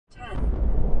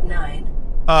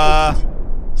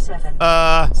7,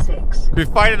 6. Can we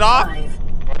fight it off?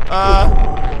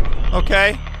 5.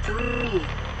 Okay. 3,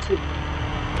 2.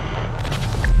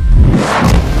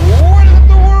 What in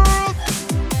the world?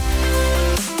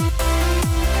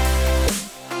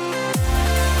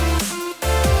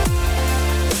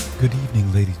 Good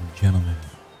evening, ladies and gentlemen,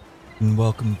 and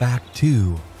welcome back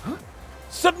to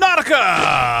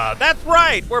Subnautica! That's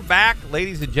right, we're back,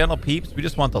 ladies and gentle peeps. We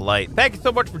just want the light. Thank you so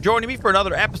much for joining me for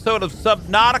another episode of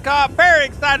Subnautica. Very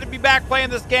excited to be back playing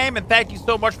this game, and thank you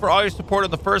so much for all your support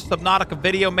of the first Subnautica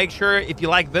video. Make sure, if you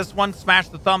like this one, smash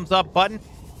the thumbs up button.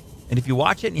 And if you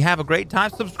watch it and you have a great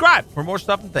time, subscribe for more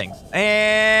stuff and things.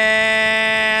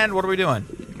 And what are we doing?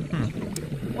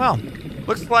 Well,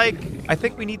 looks like I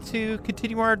think we need to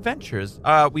continue our adventures.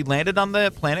 We landed on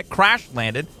the planet, crash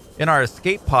landed in our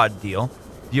escape pod deal.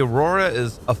 The Aurora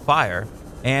is afire,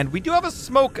 and we do have a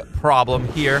smoke problem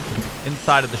here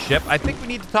inside of the ship. I think we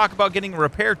need to talk about getting a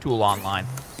repair tool online.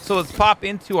 So let's pop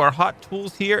into our hot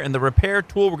tools here, and the repair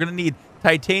tool, we're going to need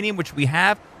titanium, which we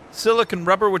have, silicon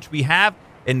rubber, which we have,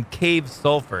 and cave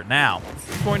sulfur. Now,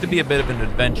 it's going to be a bit of an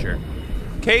adventure.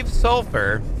 Cave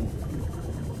sulfur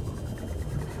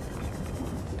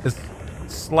is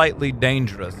slightly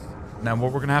dangerous. Now,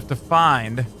 what we're going to have to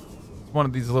find is one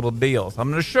of these little deals. I'm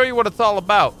going to show you what it's all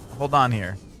about. Hold on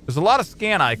here. There's a lot of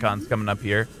scan icons coming up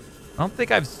here. I don't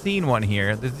think I've seen one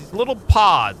here. There's these little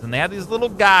pods, and they have these little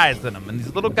guys in them, and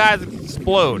these little guys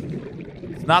explode.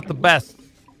 It's not the best.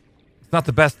 It's not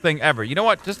the best thing ever. You know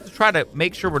what? Just to try to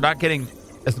make sure we're not getting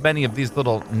as many of these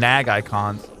little nag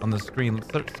icons on the screen, let's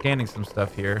start scanning some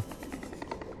stuff here.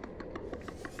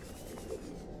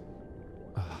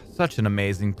 Oh, such an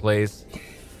amazing place.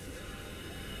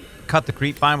 Cut the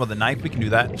creep vine with a knife. We can do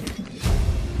that.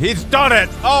 He's done it!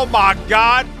 Oh my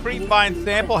god! Creep vine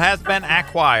sample has been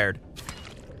acquired.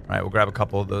 All right, we'll grab a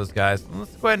couple of those guys.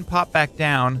 Let's go ahead and pop back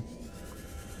down.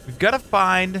 We've got to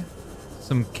find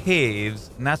some caves,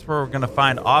 and that's where we're going to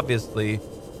find, obviously,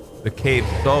 the cave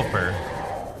sulfur.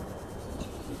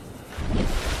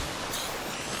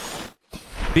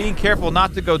 Being careful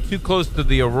not to go too close to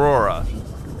the Aurora.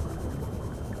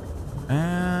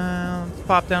 Let's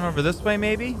pop down over this way,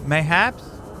 maybe? Mayhaps?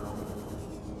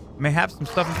 Mayhaps some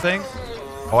stuff and things?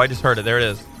 Oh, I just heard it. There it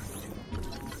is.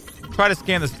 Try to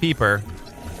scan this peeper.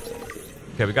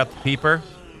 Okay, we got the peeper.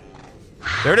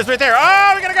 There it is right there.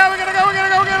 Oh, we gotta go, we gotta go, we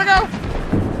gotta go, we gotta go.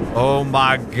 Oh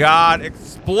my god,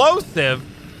 explosive.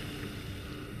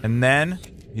 And then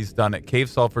he's done it. Cave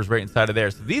sulfur's right inside of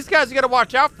there. So these guys, you gotta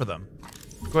watch out for them.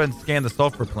 Go ahead and scan the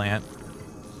sulfur plant.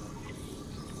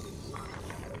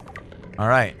 All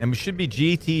right, and we should be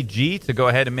GTG to go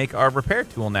ahead and make our repair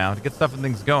tool now to get stuff and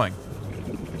things going.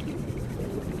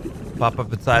 Pop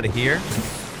up inside of here.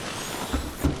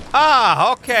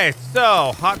 Ah, okay,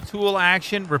 so hot tool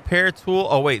action, repair tool.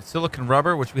 Oh, wait, silicon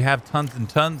rubber, which we have tons and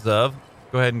tons of.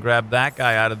 Go ahead and grab that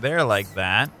guy out of there like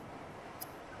that.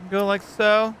 Go like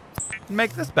so. And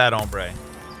make this bad hombre. So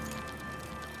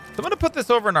I'm going to put this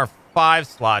over in our 5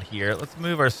 slot here. Let's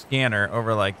move our scanner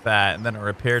over like that, and then a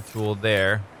repair tool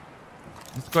there.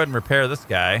 Let's go ahead and repair this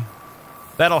guy.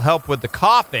 That'll help with the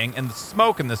coughing and the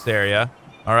smoke in this area.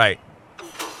 All right.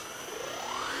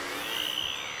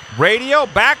 Radio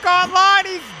back online.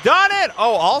 He's done it.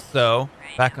 Oh, also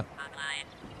back on.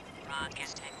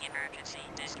 Broadcasting emergency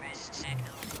distress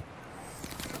signal.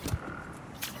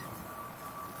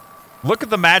 Look at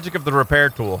the magic of the repair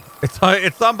tool. It's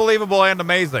unbelievable and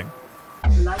amazing.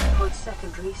 Lifepod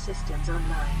secondary systems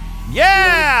online.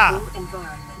 Yeah! Full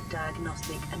environment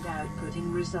diagnostic and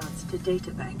outputting results to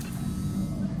databank.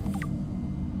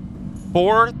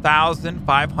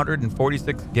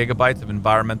 4,546 gigabytes of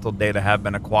environmental data have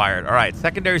been acquired. All right,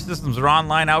 secondary systems are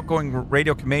online. Outgoing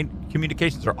radio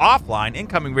communications are offline.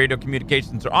 Incoming radio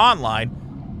communications are online.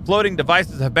 Floating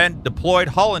devices have been deployed.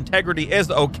 Hull integrity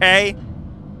is okay.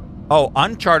 Oh,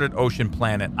 uncharted ocean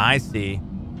planet. I see.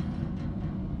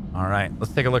 All right,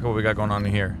 let's take a look at what we got going on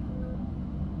here.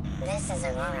 This is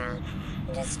Aurora.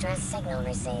 Distress signal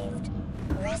received.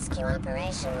 Rescue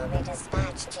operation will be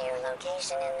dispatched to your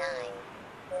location in 9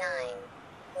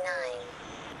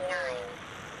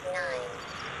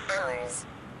 hours.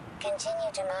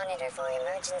 Continue to monitor for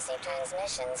emergency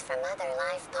transmissions from other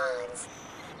life pods.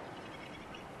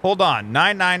 Hold on.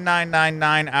 9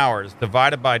 hours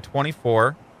divided by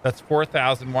 24. That's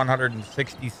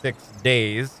 4,166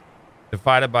 days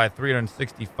divided by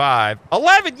 365.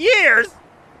 11 years?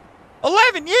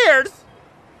 11 years?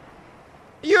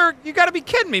 You got to be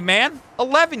kidding me, man.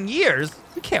 11 years?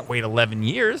 We can't wait 11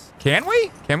 years. Can we?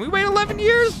 Can we wait 11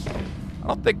 years? I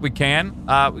don't think we can.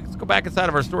 Let's go back inside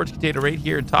of our storage container right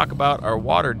here and talk about our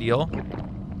water deal.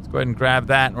 Let's go ahead and grab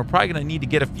that. And we're probably going to need to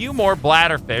get a few more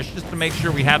bladderfish just to make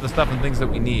sure we have the stuff and things that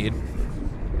we need.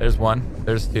 There's one.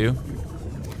 There's two.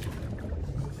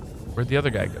 Where'd the other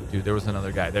guy go? Dude, there was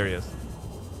another guy. There he is.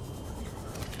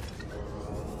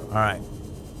 All right.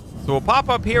 So we'll pop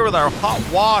up here with our hot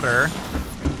water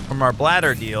from our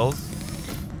bladder deals.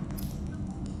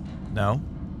 No.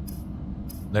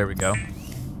 There we go.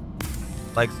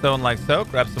 Like so and like so.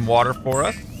 Grab some water for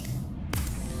us.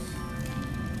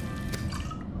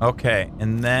 Okay,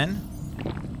 and then...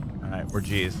 All right, we're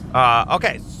G's.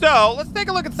 Okay, so let's take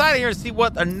a look inside of here and see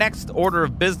what the next order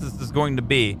of business is going to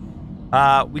be.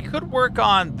 We could work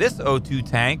on this O2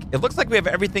 tank. It looks like we have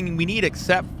everything we need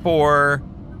except for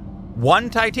 1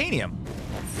 titanium.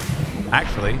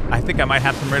 Actually, I think I might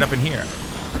have some right up in here.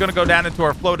 It's going to go down into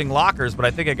our floating lockers, but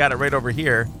I think I got it right over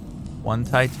here. 1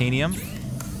 titanium.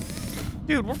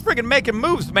 Dude, we're freaking making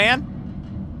moves, man.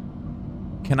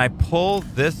 Can I pull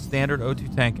this standard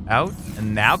O2 tank out?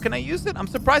 And now can I use it? I'm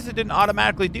surprised it didn't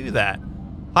automatically do that.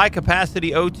 High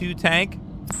capacity O2 tank.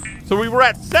 So we were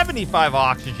at 75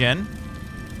 oxygen.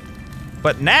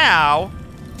 But now...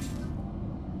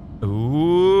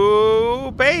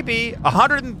 Ooh, baby.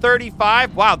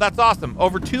 135. Wow, that's awesome.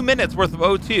 Over 2 minutes worth of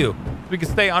O2. We can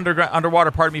stay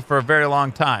underwater, pardon me, for a very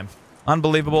long time.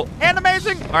 Unbelievable and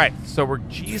amazing. All right, so we're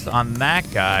G's on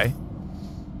that guy.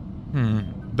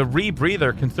 The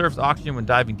rebreather conserves oxygen when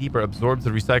diving deeper, absorbs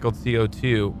the recycled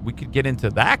CO2. We could get into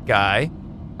that guy.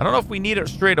 I don't know if we need it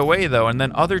straight away, though. And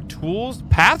then other tools.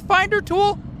 Pathfinder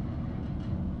tool?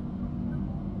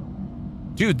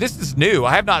 Dude, this is new.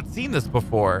 I have not seen this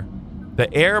before.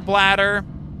 The air bladder,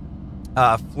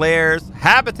 flares,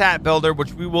 habitat builder,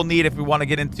 which we will need if we want to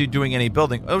get into doing any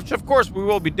building, which, of course, we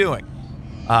will be doing.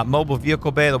 Mobile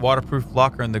vehicle bay, the waterproof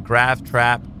locker, and the grav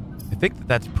trap. I think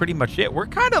that's pretty much it. We're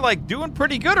kind of like doing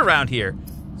pretty good around here.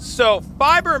 So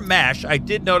fiber mesh, I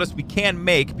did notice we can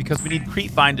make because we need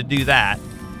creepvine to do that.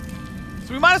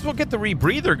 So we might as well get the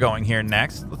rebreather going here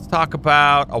next. Let's talk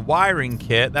about a wiring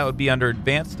kit. That would be under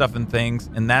advanced stuff and things,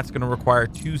 and that's going to require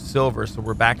 2 silver. So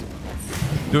we're back to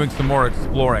doing some more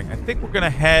exploring. I think we're going to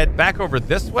head back over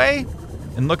this way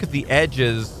and look at the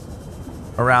edges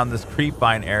around this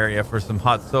creepvine area for some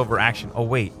hot silver action. Oh,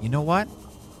 wait, you know what?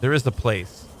 There is a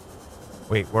place.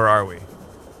 Wait, where are we?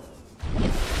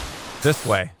 This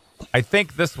way. I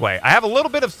think this way. I have a little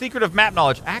bit of secretive map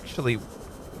knowledge. Actually,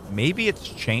 maybe it's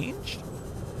changed?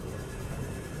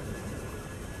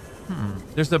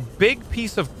 There's a big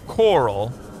piece of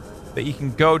coral that you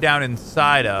can go down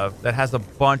inside of that has a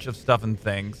bunch of stuff and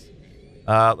things.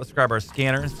 Let's grab our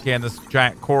scanner and scan this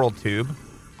giant coral tube.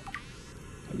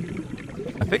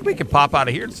 I think we can pop out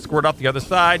of here and squirt out the other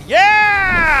side.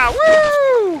 Yeah!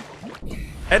 Woo!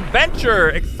 Adventure!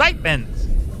 Excitement!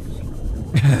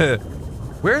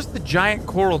 Where's the giant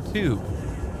coral tube?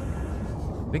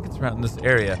 I think it's around in this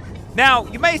area. Now,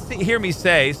 you may hear me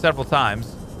say several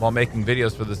times while making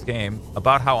videos for this game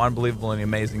about how unbelievable and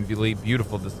amazingly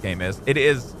beautiful this game is. It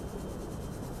is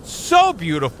so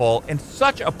beautiful and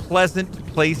such a pleasant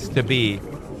place to be.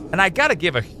 And I gotta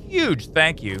give a huge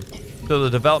thank you to the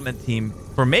development team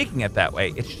for making it that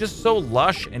way. It's just so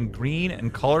lush and green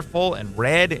and colorful and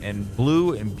red and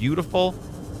blue and beautiful.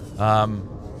 I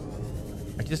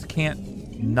just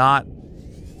can't not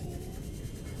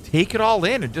take it all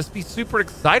in and just be super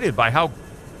excited by how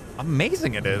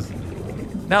amazing it is.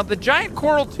 Now, the giant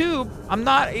coral tube, I'm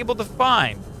not able to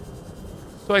find.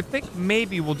 So I think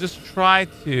maybe we'll just try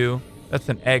to... That's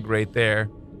an egg right there.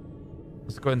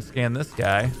 Let's go ahead and scan this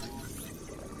guy.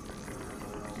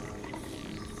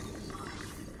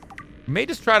 We may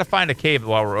just try to find a cave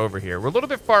while we're over here. We're a little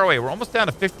bit far away. We're almost down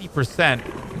to 50%.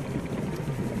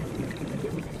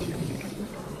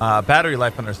 Battery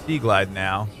life on our Sea Glide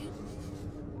now.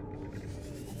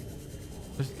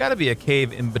 There's got to be a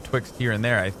cave in betwixt here and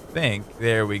there, I think.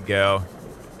 There we go.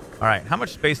 All right, how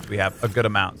much space do we have? A good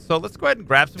amount. So let's go ahead and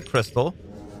grab some crystal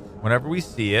whenever we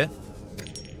see it.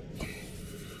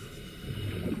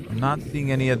 I'm not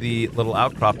seeing any of the little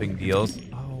outcropping deals.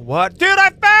 Oh, what? Dude,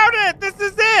 I found it! This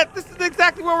is it! This is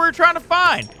exactly what we were trying to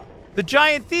find. The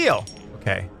giant deal.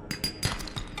 Okay.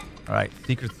 All right,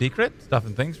 secret. Stuff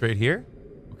and things right here.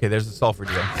 Okay, there's the sulfur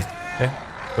deal. Okay,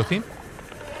 go team.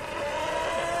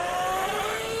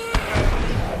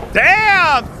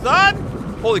 Damn, son!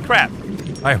 Holy crap.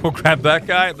 All right, we'll grab that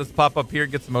guy. Let's pop up here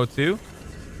and get some O2.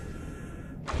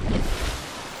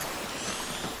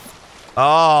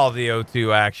 Oh, the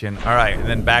O2 action. All right, and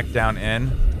then back down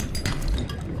in.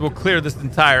 We'll clear this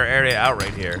entire area out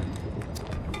right here.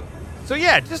 So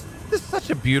yeah, just this is such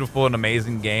a beautiful and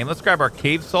amazing game. Let's grab our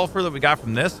cave sulfur that we got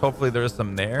from this. Hopefully there's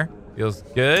some there. Feels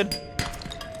good.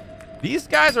 These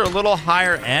guys are a little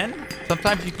higher end.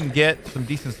 Sometimes you can get some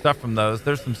decent stuff from those.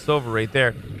 There's some silver right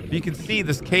there. But you can see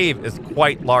this cave is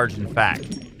quite large, in fact.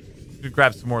 We could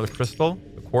grab some more of the crystal,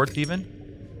 the quartz even.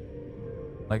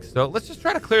 Like so. Let's just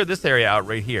try to clear this area out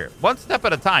right here. One step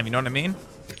at a time, you know what I mean?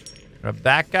 Grab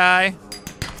that guy.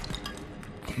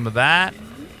 Some of that.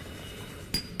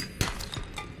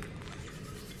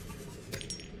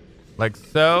 Like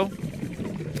so.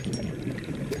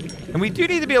 And we do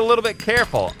need to be a little bit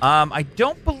careful. I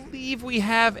don't believe we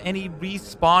have any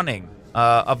respawning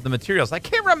of the materials. I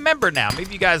can't remember now.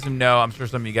 Maybe you guys know. I'm sure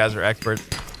some of you guys are experts.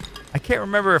 I can't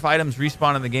remember if items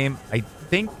respawn in the game. I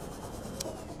think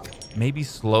maybe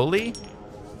slowly.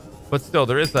 But still,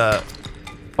 there is a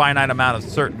finite amount of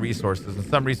certain resources. And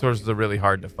some resources are really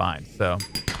hard to find. So,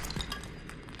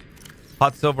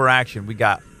 hot silver action. We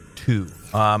got 2.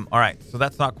 All right, so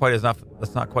that's not quite enough.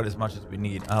 That's not quite as much as we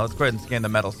need. Let's go ahead and scan the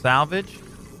metal salvage.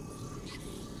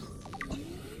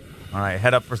 All right,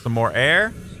 head up for some more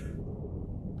air.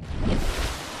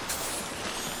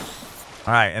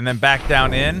 All right, and then back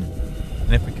down in.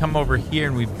 And if we come over here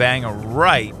and we bang a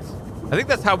right, I think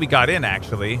that's how we got in,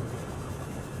 actually.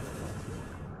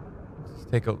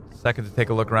 Just take a second to take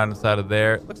a look around inside of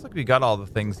there. Looks like we got all the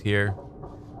things here.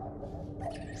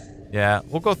 Yeah,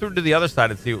 we'll go through to the other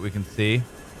side and see what we can see.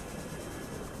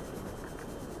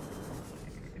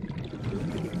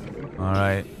 All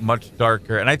right, much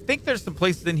darker. And I think there's some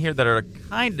places in here that are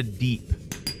kind of deep.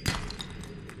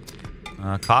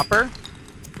 Copper.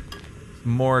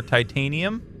 Some more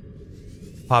titanium.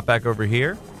 Pop back over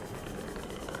here.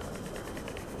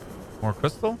 More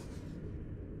crystal.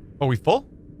 Oh, we full?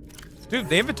 Dude,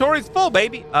 the inventory's full,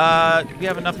 baby. Do we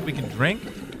have enough that we can drink?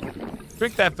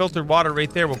 Drink that filtered water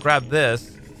right there. We'll grab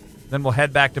this. Then we'll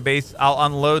head back to base. I'll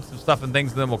unload some stuff and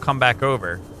things, and then we'll come back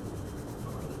over.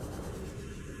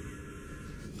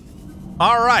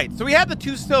 All right. So we have the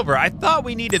 2 silver. I thought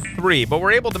we needed 3, but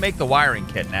we're able to make the wiring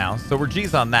kit now. So we're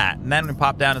G's on that. And then we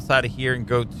pop down inside of here and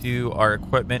go to our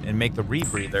equipment and make the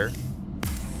rebreather.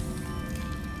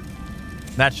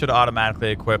 That should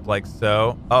automatically equip like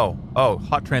so. Oh,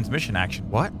 hot transmission action.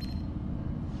 What?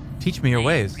 Teach me your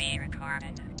ways.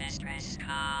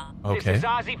 Okay. This is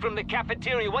Ozzy from the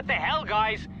cafeteria. What the hell,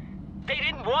 guys? They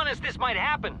didn't warn us this might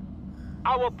happen.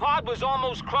 Our pod was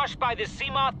almost crushed by this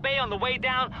Seamoth Bay on the way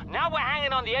down. Now we're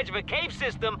hanging on the edge of a cave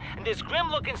system, and this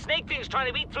grim-looking snake thing's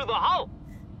trying to eat through the hull.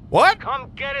 What? Come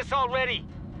get us already.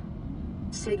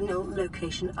 Signal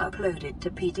location uploaded to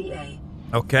PDA.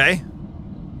 Okay.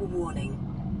 Warning.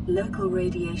 Local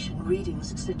radiation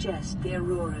readings suggest the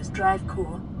Aurora's drive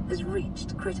core has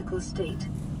reached critical state.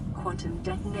 Quantum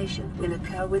detonation will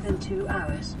occur within 2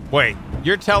 hours. Wait,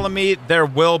 you're telling me there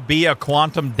will be a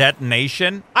quantum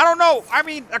detonation? I don't know. I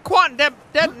mean, a quantum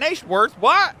detonation words?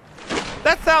 What?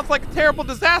 That sounds like a terrible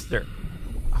disaster.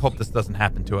 I hope this doesn't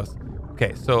happen to us.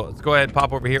 Okay, so let's go ahead and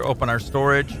pop over here, open our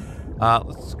storage.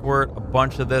 Let's squirt a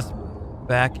bunch of this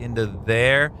back into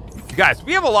there. You guys,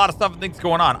 we have a lot of stuff and things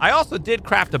going on. I also did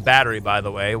craft a battery, by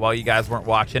the way, while you guys weren't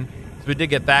watching. So we did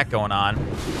get that going on.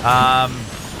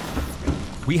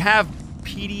 We have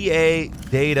PDA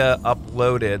data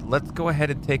uploaded. Let's go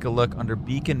ahead and take a look under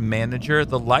Beacon Manager.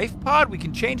 The life pod, we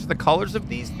can change the colors of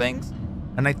these things.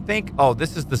 And I think, oh,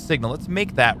 this is the signal. Let's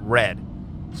make that red.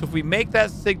 So if we make that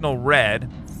signal red,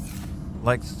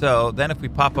 like so, then if we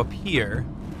pop up here,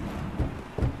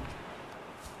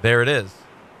 there it is.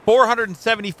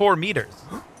 474 meters.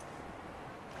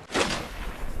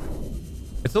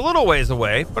 It's a little ways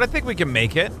away, but I think we can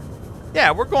make it.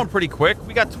 Yeah, we're going pretty quick.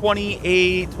 We got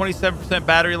 27%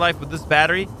 battery life with this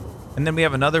battery. And then we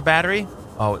have another battery.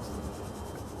 Oh,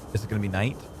 is it going to be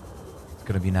night? It's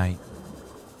going to be night.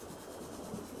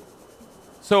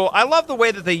 So I love the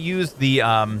way that they use the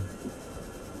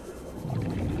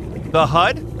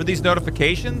HUD for these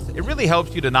notifications. It really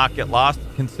helps you to not get lost,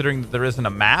 considering that there isn't a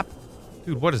map.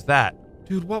 Dude, what is that?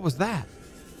 Dude, what was that?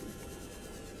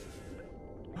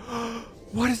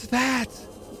 What is that?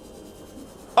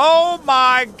 Oh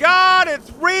my God, it's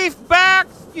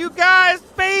Reefbacks, you guys,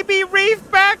 baby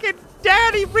Reefback and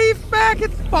Daddy Reefback.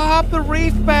 It's Bob the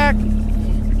Reefback.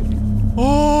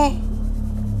 Oh,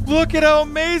 look at how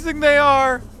amazing they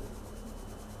are.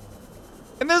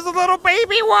 And there's a little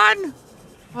baby one.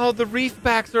 Oh, the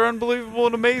Reefbacks are unbelievable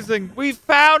and amazing. We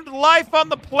found life on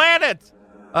the planet.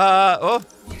 Oh.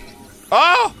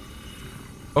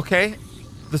 Okay.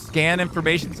 The scan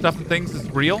information stuff and things is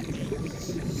real.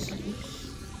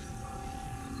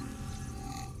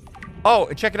 Oh,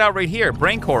 and check it out right here.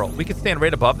 Brain coral. We can stand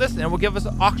right above this and it will give us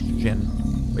oxygen.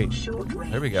 Wait,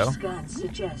 Short-range there we go. scans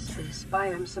suggest this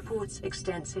biome supports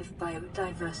extensive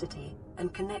biodiversity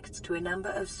and connects to a number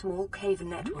of small cave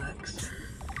networks.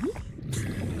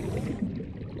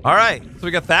 All right, so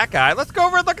we got that guy. Let's go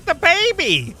over and look at the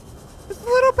baby. This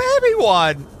little baby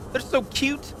one. They're so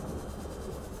cute.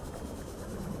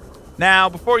 Now,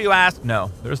 before you ask,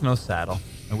 no, there's no saddle.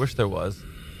 I wish there was.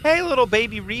 Hey, little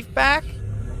baby reefback.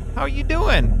 How are you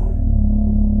doing?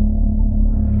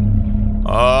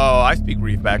 Oh, I speak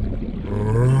reefback.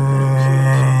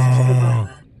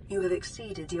 You have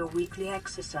exceeded your weekly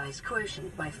exercise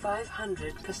quotient by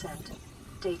 500%.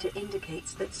 Data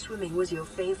indicates that swimming was your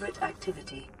favorite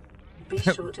activity. Be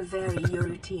sure to vary your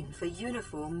routine for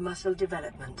uniform muscle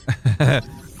development.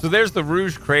 So there's the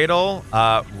Rouge Cradle,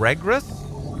 Regris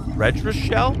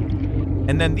shell.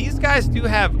 And then these guys do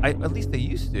have, at least they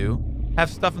used to, have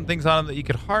stuff and things on them that you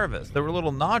could harvest. There were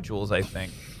little nodules, I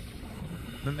think.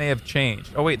 Then they have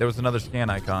changed. Oh, wait, there was another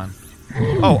scan icon.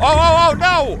 Oh,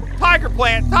 no! Tiger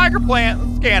plant!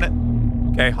 Let's scan it.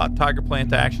 Okay, hot tiger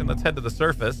plant action. Let's head to the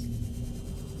surface.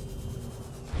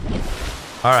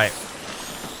 All right.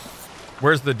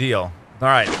 Where's the deal? All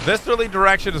right, this early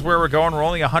direction is where we're going. We're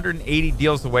only 180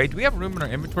 deals away. Do we have room in our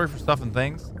inventory for stuff and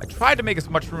things? I tried to make as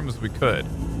much room as we could.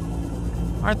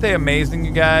 Aren't they amazing,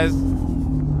 you guys?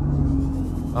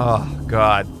 Oh,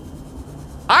 God.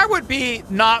 I would be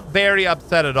not very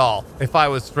upset at all if I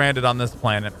was stranded on this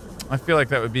planet. I feel like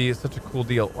that would be such a cool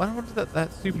deal. I wonder what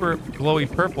that super glowy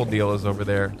purple deal is over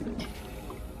there.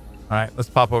 All right, let's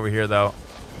pop over here, though.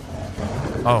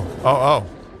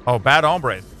 Oh, bad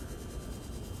hombres.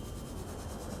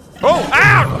 Oh,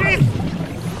 ow, jeez!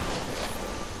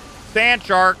 Sand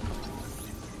shark.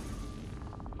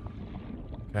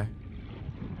 Okay,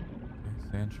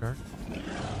 sand shark.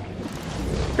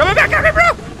 Coming back at me,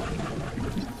 bro!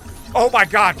 Oh my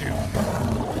God, dude.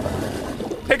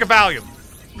 Take a Valium.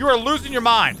 You are losing your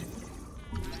mind.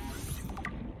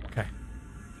 Okay.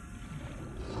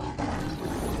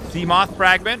 Sea moth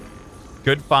fragment.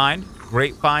 Good find.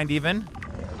 Great find, even.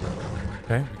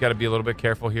 Okay, we got to be a little bit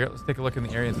careful here. Let's take a look in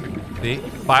the area and see what we can see.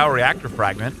 Bioreactor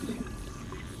fragment.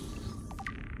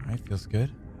 All right, feels good.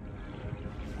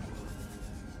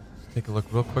 Let's take a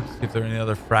look real quick to see if there are any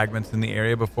other fragments in the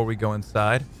area before we go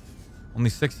inside. Only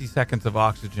 60 seconds of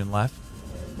oxygen left.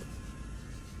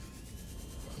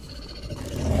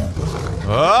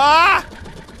 Ah!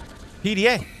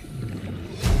 PDA.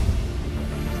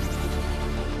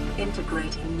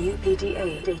 Integrating new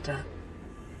PDA data.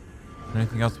 Is there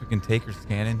anything else we can take or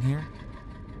scan in here?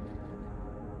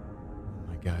 Oh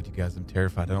my God, you guys, I'm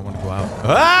terrified. I don't want to go out.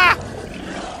 Ah!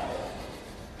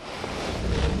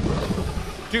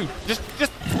 Dude, just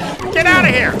get out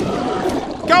of here.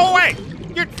 Go away.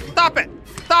 Stop it.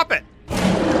 Stop it.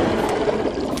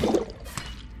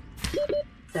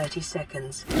 30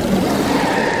 seconds.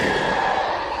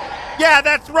 Yeah,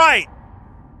 that's right.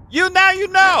 Now you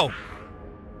know.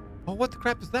 Oh, what the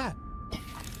crap is that?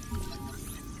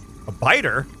 A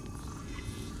biter?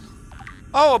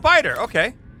 Oh, a biter.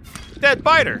 Okay. Dead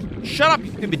biter. Shut up,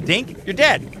 you stupid dink. You're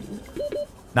dead.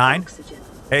 9. Oxygen.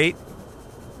 8.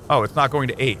 Oh, it's not going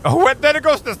to 8. Oh, what? Then it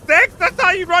goes to 6? That's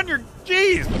how you run your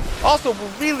G's. Also,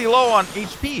 we're really low on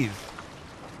HPs.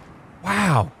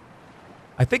 Wow.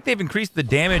 I think they've increased the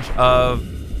damage of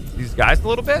these guys a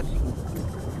little bit.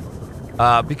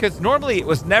 Because normally it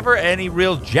was never any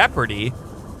real jeopardy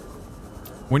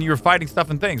when you were fighting stuff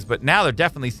and things. But now there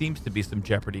definitely seems to be some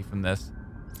jeopardy from this.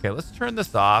 Okay, let's turn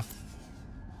this off.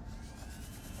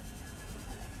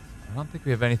 I don't think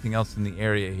we have anything else in the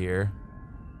area here.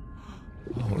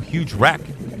 Oh, a huge wreck.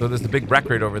 So there's the big wreck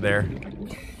right over there.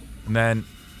 And then...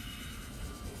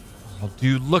 Oh,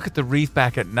 dude, look at the reef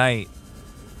back at night.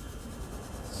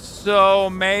 So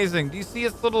amazing. Do you see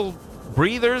its little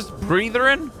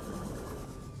breathering?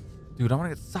 Dude, I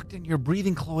want to get sucked into your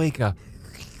breathing cloaca.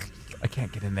 I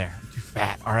can't get in there. I'm too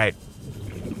fat. All right.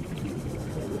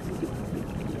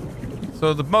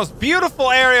 So the most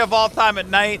beautiful area of all time at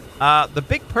night. The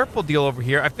big purple deal over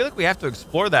here. I feel like we have to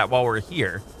explore that while we're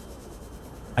here.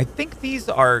 I think these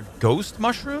are ghost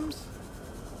mushrooms.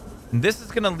 And this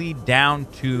is going to lead down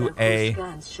to a...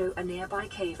 Scans show a nearby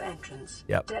cave entrance.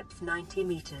 Yep. Depth 90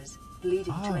 meters,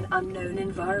 leading to an unknown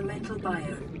environmental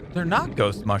biome. They're not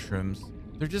ghost mushrooms.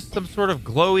 They're just some sort of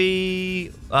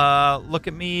glowy, look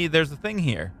at me, there's a thing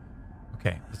here.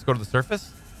 Okay, let's go to the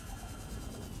surface.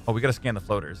 Oh, we got to scan the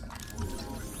floaters.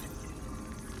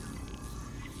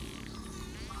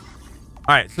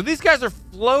 All right, so these guys are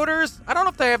floaters. I don't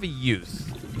know if they have a use.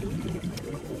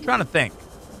 I'm trying to think.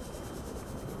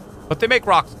 But they make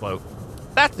rocks float.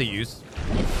 That's the use.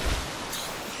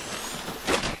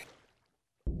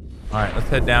 All right, let's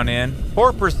head down in.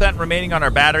 4% remaining on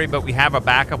our battery, but we have a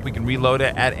backup. We can reload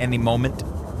it at any moment.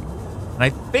 And I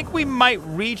think we might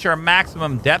reach our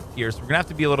maximum depth here, so we're going to have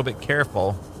to be a little bit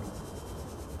careful.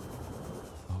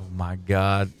 Oh, my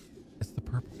God. It's the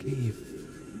purple cave.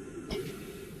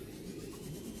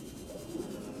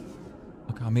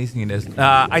 Look how amazing it is.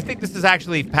 I think this is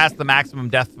actually past the maximum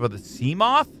depth for the sea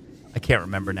moth. I can't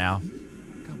remember now.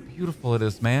 Look how beautiful it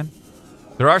is, man.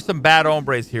 There are some bad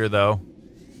hombres here, though.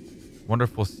 Wonder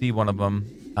if we'll see one of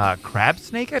them. Crab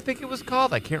snake, I think it was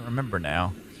called. I can't remember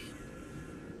now.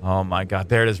 Oh, my God.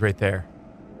 There it is right there.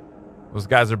 Those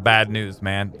guys are bad news,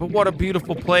 man. But what a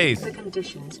beautiful place. The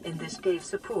conditions in this cave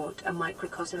support a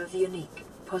microcosm of unique,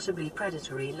 possibly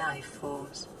predatory life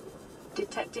forms.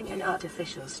 Detecting an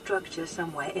artificial structure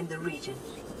somewhere in the region.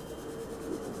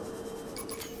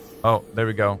 Oh, there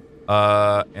we go.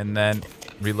 And then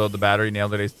reload the battery.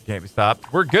 Nailed it. Can't be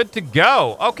stopped. We're good to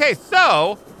go. Okay,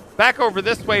 so back over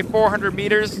this way, 400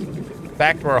 meters.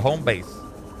 Back to our home base.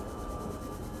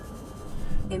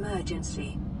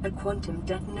 Emergency. A quantum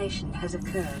detonation has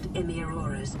occurred in the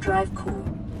Aurora's drive core.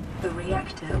 The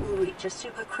reactor will reach a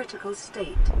supercritical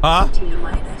state.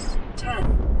 T-minus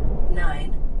 10,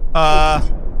 9,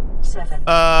 8, 7,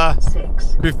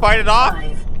 6. We fight it off?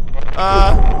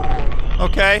 5,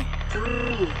 okay.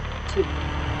 3, 2.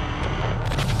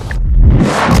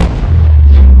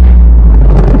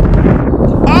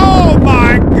 Oh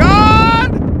my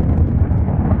God!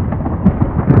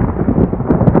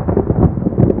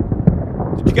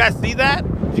 Did you guys see that?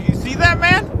 Did you see that,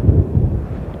 man?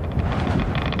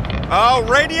 Oh,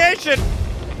 radiation!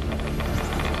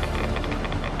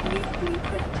 New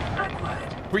blueprint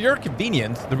acquired. For your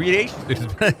convenience, the radiation suit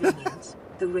has been... Convenience.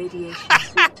 The radiation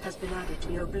suit has been added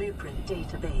to your blueprint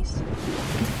database.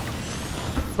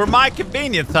 For my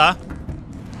convenience, huh?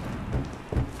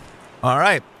 All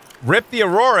right. Rip the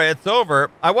Aurora. It's over.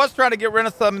 I was trying to get rid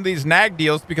of some of these nag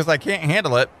deals because I can't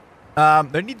handle it.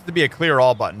 There needs to be a clear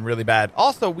all button really bad.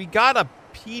 Also, we got a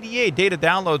PDA data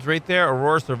downloads right there.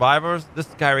 Aurora survivors. This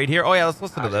guy right here. Oh, yeah. Let's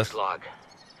listen to this. Log.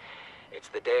 It's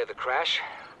the day of the crash.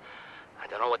 I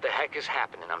don't know what the heck is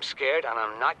happening. I'm scared and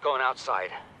I'm not going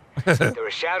outside. There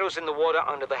are shadows in the water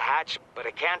under the hatch, but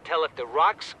I can't tell if they're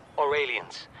rocks or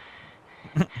aliens.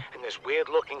 And there's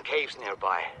weird-looking caves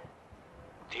nearby.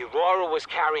 The Aurora was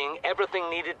carrying everything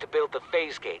needed to build the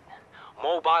phase gate.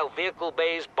 Mobile vehicle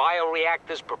bays,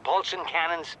 bioreactors, propulsion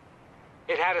cannons.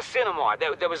 It had a cinema.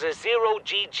 There was a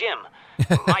zero-G gym.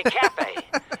 My cafe.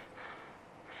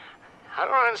 I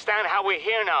don't understand how we're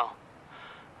here now.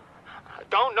 I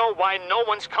don't know why no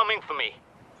one's coming for me.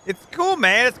 It's cool,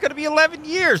 man. It's going to be 11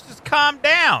 years. Just calm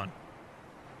down.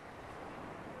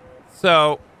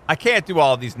 So, I can't do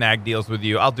all of these nag deals with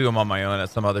you. I'll do them on my own at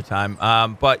some other time.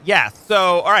 But, yeah.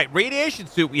 So, all right. Radiation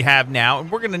suit we have now.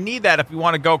 And we're going to need that if we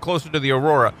want to go closer to the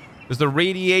Aurora. There's a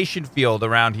radiation field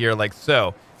around here like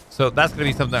so. So, that's going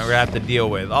to be something that we're going to have to deal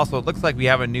with. Also, it looks like we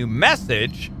have a new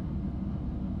message.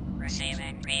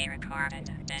 Receiving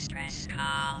pre-recorded distress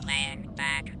call, laying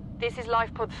back. This is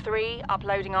LifePod 3,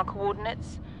 uploading our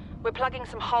coordinates. We're plugging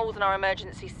some holes in our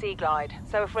emergency sea glide,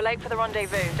 so if we're late for the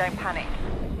rendezvous, don't panic.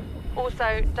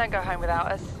 Also, don't go home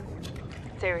without us.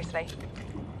 Seriously.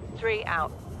 3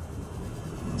 out.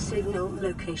 Signal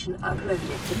location uploaded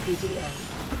to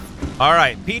PDA. All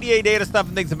right, PDA data stuff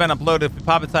and things have been uploaded. If we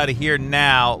pop inside of here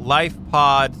now,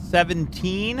 LifePod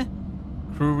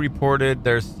 17, crew reported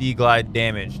their sea glide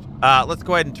damaged. Let's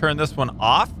go ahead and turn this one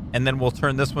off, and then we'll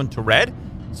turn this one to red.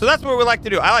 So that's what we like to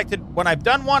do. I like to, when I've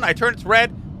done one, I turn it to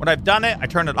red. When I've done it, I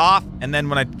turn it off, and then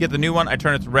when I get the new one, I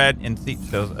turn it to red and see.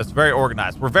 So it's very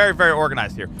organized. We're very, very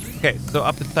organized here. Okay, so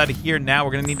up inside of here now,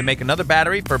 we're going to need to make another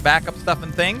battery for backup stuff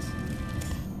and things.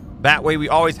 That way we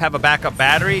always have a backup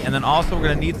battery, and then also we're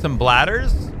going to need some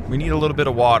bladders. We need a little bit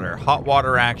of water, hot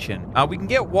water action. We can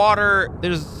get water.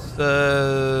 There's,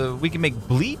 we can make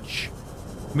bleach.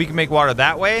 We can make water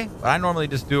that way, but I normally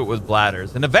just do it with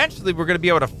bladders. And eventually we're going to be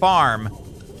able to farm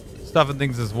stuff and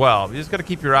things as well. You just got to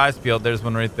keep your eyes peeled. There's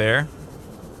one right there.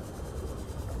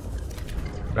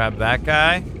 Grab that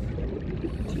guy.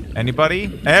 Anybody?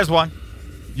 There's one.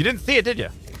 You didn't see it, did you?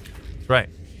 That's right.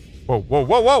 Whoa, whoa,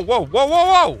 whoa, whoa, whoa, whoa, whoa,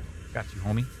 whoa. Got you,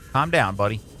 homie. Calm down,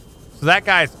 buddy. So that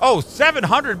guy's,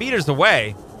 700 meters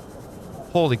away.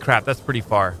 Holy crap, that's pretty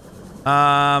far.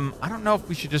 I don't know if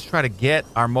we should just try to get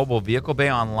our mobile vehicle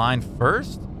bay online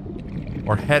first.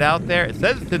 Or head out there. It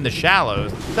says it's in the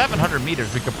shallows. 700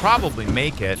 meters. We could probably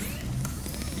make it.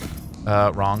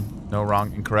 Wrong. No,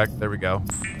 wrong. Incorrect. There we go.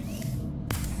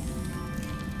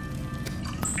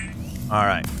 All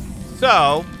right.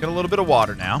 So, get a little bit of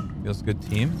water now. Feels good,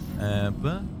 team.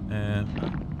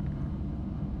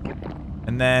 And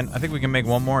And then I think we can make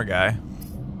one more guy.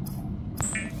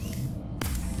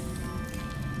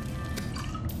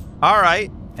 All right.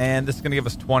 And this is going to give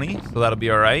us 20, so that'll be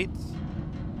all right.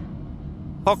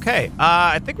 Okay.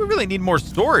 I think we really need more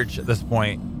storage at this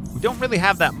point. We don't really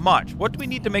have that much. What do we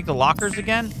need to make the lockers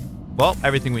again? Well,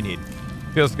 everything we need.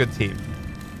 Feels good, team.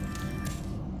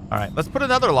 All right. Let's put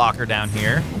another locker down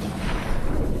here.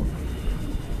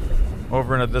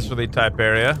 Over in a viscerally type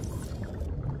area.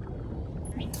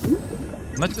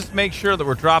 Let's just make sure that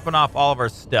we're dropping off all of our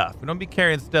stuff. We don't be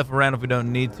carrying stuff around if we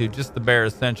don't need to, just the bare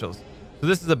essentials. So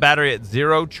this is a battery at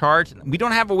 0 charge. We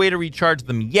don't have a way to recharge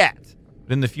them yet,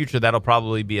 but in the future, that'll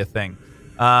probably be a thing.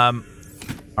 All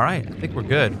right, I think we're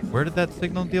good. Where did that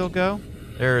signal deal go?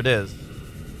 There it is.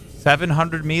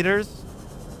 700 meters.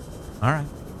 All right,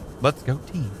 let's go,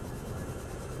 team.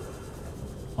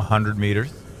 100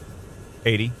 meters.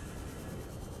 80.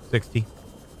 60.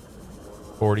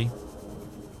 40.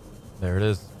 There it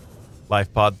is.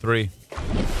 Life pod 3.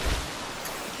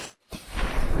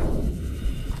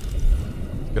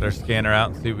 Get our scanner out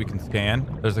and see what we can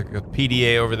scan. There's a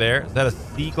PDA over there. Is that a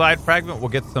sea glide fragment? We'll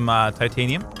get some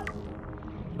titanium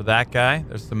for that guy.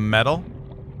 There's some metal.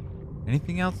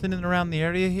 Anything else in and around the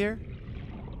area here?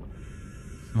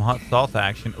 Some hot salt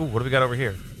action. Ooh, what do we got over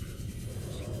here?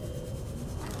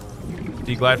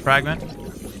 Sea glide fragment.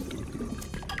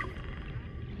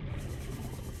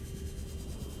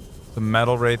 Some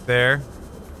metal right there.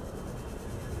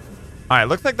 All right,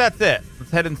 looks like that's it.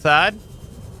 Let's head inside.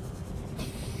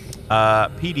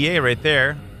 PDA right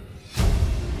there.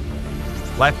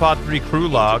 LifePod 3 crew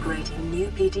log. Integrating new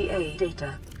PDA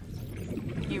data.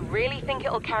 You really think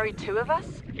it'll carry 2 of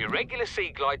us? Your regular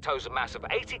sea glide tows a mass of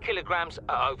 80 kilograms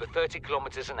at over 30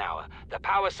 kilometers an hour. The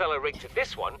power cellar rig to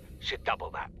this one should double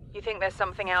that. You think there's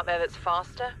something out there that's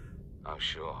faster? Oh,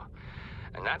 sure.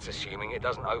 And that's assuming it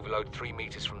doesn't overload 3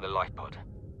 meters from the life pod.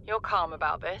 You're calm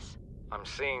about this. I'm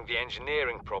seeing the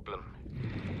engineering problem.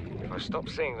 If I stop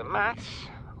seeing the maths,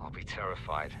 I'll be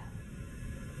terrified.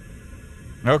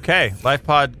 Okay,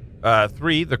 LifePod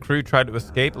 3, the crew tried to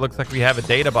escape. It looks like we have a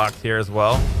data box here as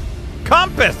well.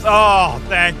 Compass! Oh,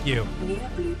 thank you. New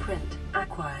blueprint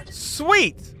acquired.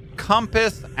 Sweet!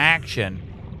 Compass action.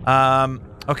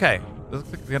 Okay. Looks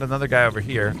like we got another guy over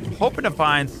here. I'm hoping to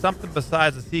find something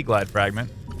besides a sea glide fragment.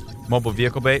 Mobile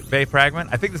vehicle bay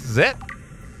fragment. I think this is it.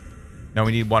 No,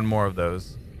 we need one more of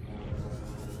those.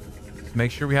 Let's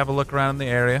make sure we have a look around in the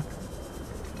area.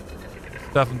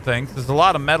 Stuff and things. There's a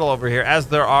lot of metal over here, as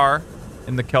there are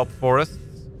in the kelp forests.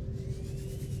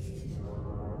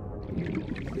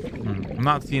 I'm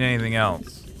not seeing anything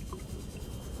else.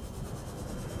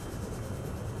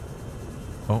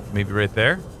 Oh, maybe right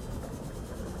there.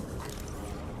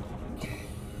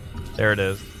 There it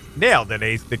is. Nailed it,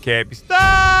 Ace the Campy.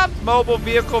 Stop! Mobile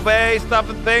vehicle bay, stuff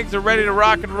and things are ready to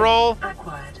rock and roll.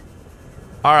 Acquired.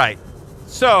 All right.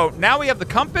 So now we have the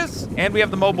compass and we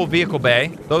have the mobile vehicle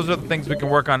bay. Those are the things we can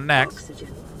work on next.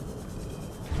 Oxygen.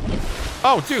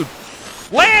 Oh, dude.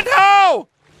 Land ho!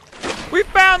 We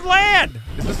found land!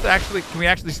 Is this actually, can we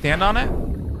actually stand on it?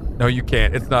 No, you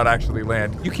can't. It's not actually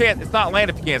land. You can't, it's not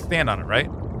land if you can't stand on it, right?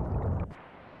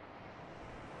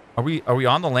 Are we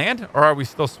on the land or are we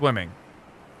still swimming?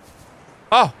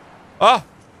 Oh,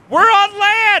 we're on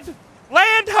land!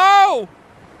 Land ho!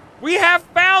 We have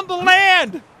found the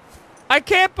land! I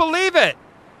can't believe it.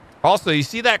 Also, you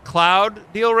see that cloud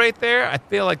deal right there? I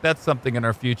feel like that's something in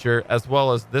our future, as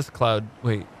well as this cloud.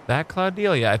 Wait, that cloud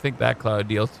deal? Yeah, I think that cloud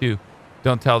deal too.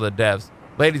 Don't tell the devs.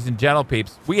 Ladies and gentle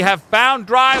peeps, we have found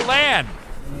dry land.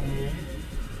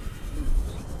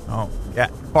 Oh, yeah,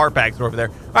 fart bags are over there.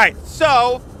 All right,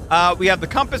 so we have the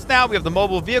compass now. We have the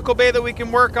mobile vehicle bay that we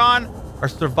can work on. Our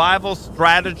survival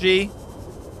strategy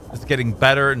is getting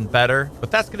better and better. But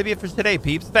that's going to be it for today,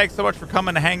 peeps. Thanks so much for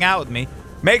coming to hang out with me.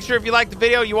 Make sure if you liked the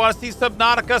video, you want to see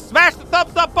Subnautica, smash the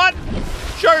thumbs up button.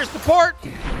 Show your support.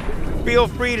 Feel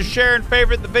free to share and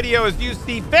favorite the video as you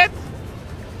see fit.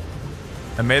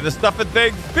 And may the stuff and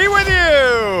things be with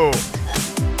you.